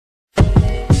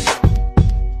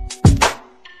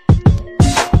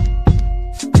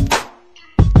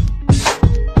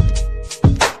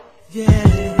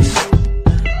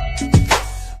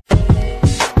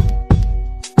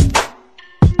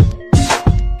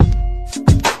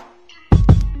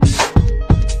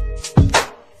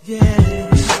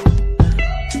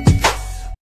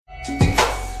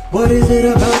What is it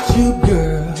about you,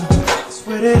 girl? I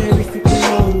swear that every freaking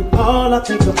moment, all I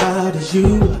think about is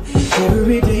you.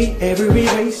 Every day, every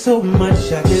way, so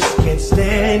much I just can't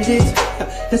stand it.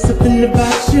 There's something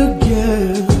about you,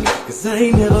 girl, 'cause I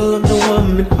ain't never loved a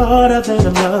woman harder than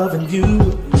I'm loving you.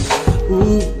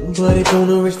 Ooh, but it don't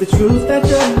erase the truth that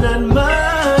you're not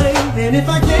mine. And if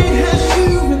I can't have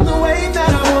you in the way that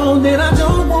I want, then I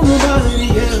don't want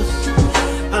nobody else.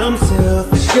 I'm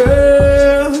selfish,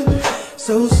 girl,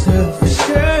 so selfish,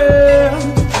 girl.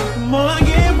 The more I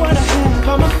get what I have,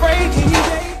 I'm afraid to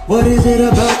get. What is it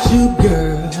about you,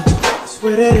 girl? I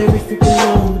swear that every freaking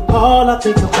moment, all I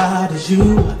think about is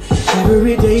you.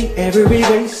 Every day, every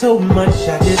way, so much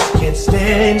I just can't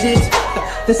stand it.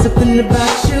 There's something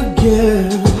about you,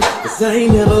 girl, 'cause I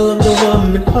ain't never loved a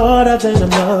woman harder than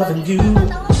I'm loving you.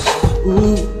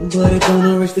 Ooh, but it don't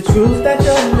erase the truth that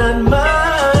you're not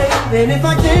mine. And if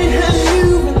I can't have you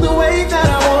in the way that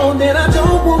I want, then I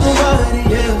don't want nobody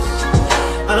else.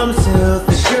 I'm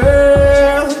selfish,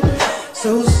 girl,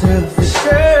 so selfish,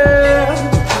 girl.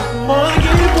 The more I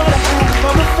get what I have,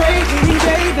 I'm afraid any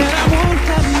day that I won't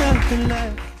have nothing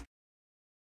left.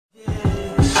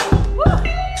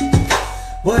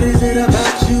 What is it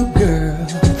about you, girl?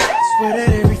 I swear that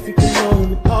every freaking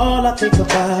moment, all I think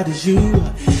about is you.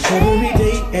 Every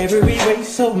day, every way,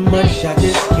 so much I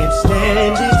just can't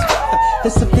stand it.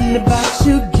 There's something about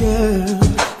you, girl,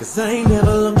 'cause I ain't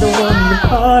never loved a woman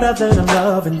harder than I'm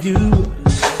loving you.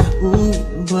 Ooh,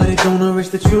 but it don't erase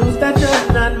the truth that you're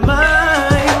not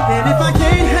mine. And if I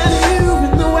can't have you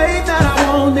in the way that I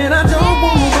want, then I don't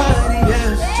want nobody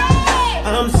else.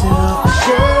 I'm selfish,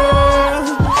 girl,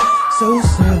 so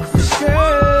selfish,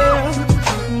 girl.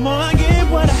 The more I get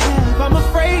what I have, I'm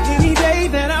afraid any day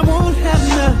that I won't have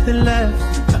nothing left.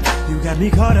 You got me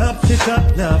caught up, shook up,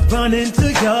 love, running to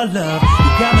your love. You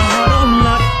got my heart on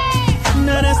lock.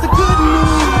 Now that's the good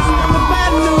news. And the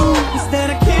bad news is that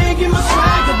I can't get my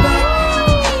swagger back.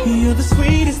 You're the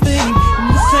sweetest thing and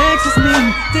the sexiest me.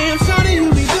 Damn, shawty,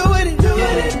 you be doing it,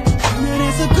 doing it. Now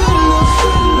that's a good look.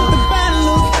 The bad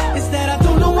look is that I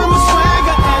don't know where my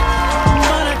swagger at.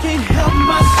 But I can't help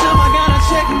myself. I gotta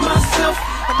check myself.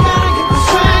 I gotta get my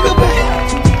swagger back.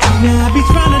 Now I be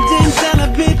trying to dance out a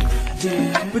bit,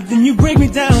 but then you break me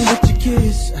down with your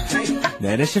kiss.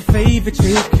 Now that's your favorite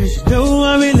trick, 'cause you know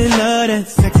I really love that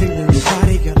sexy little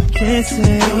body, girl. I can't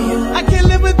say I can't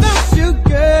live without you,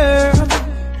 girl.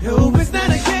 No, it's not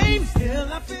a